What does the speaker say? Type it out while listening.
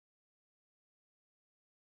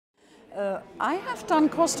I have done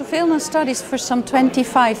cost of illness studies for some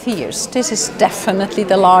 25 years. This is definitely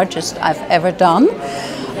the largest I've ever done.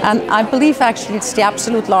 And I believe actually it's the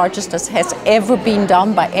absolute largest that has ever been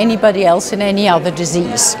done by anybody else in any other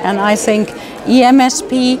disease. And I think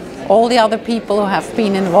EMSP, all the other people who have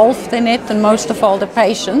been involved in it, and most of all the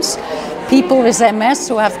patients, people with MS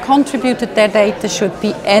who have contributed their data should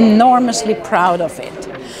be enormously proud of it.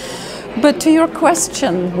 But to your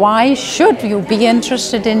question, why should you be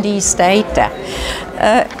interested in these data?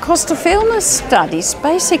 Cost of illness studies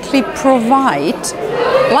basically provide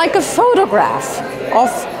like a photograph of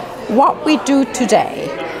what we do today.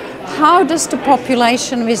 How does the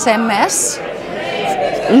population with MS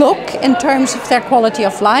look in terms of their quality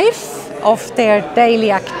of life, of their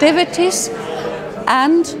daily activities,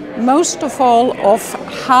 and most of all of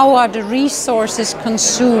how are the resources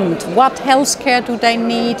consumed, what healthcare do they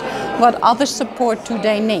need, what other support do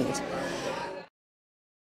they need.